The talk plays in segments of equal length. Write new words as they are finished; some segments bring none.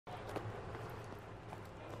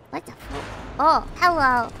What the fuck? Oh,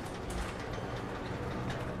 hello.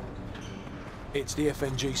 It's the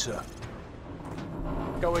FNG, sir.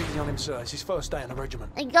 Go easy on him, sir. It's his first day in the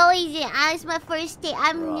regiment. Go easy. It's my first day.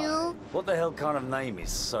 I'm new. What the hell kind of name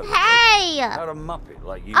is so? Hey! Not a Muppet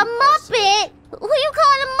like you. A Muppet? Who you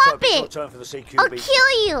calling a So Muppet? it's your turn for the CQB. I'll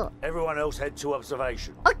kill you. Everyone else head to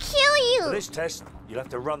observation. I'll kill you. For this test, you'll have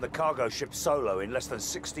to run the cargo ship solo in less than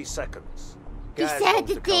 60 seconds. Just Gaz had holds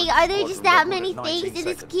to the think, current are there squadron just that record many at 19 things in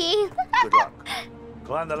this seconds. game? Good luck.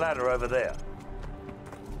 Climb the ladder over there.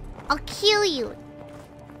 I'll kill you.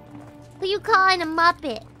 Who you calling a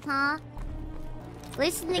Muppet, huh?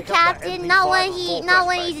 Listen to Pick up that Captain, MP5 not when and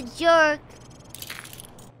four he's a flashbangs. jerk.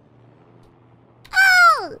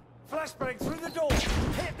 Oh! Flashbang through the door.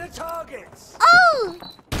 Hit the targets. Oh!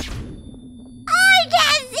 I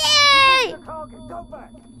can't see! The target. Go back.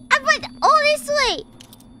 I went all this way.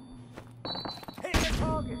 Hit the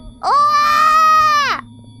target. Oh!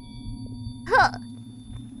 Huh.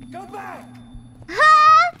 Go back.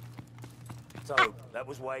 Huh? So that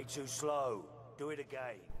was way too slow. Do it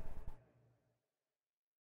again.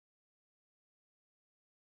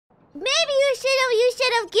 Maybe you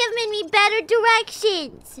should have given me better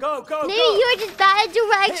directions. Go, go, Maybe go. you're just bad at Hit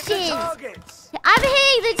the directions. targets. I'm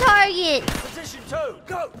hitting the target. Position 2.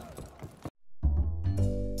 Go.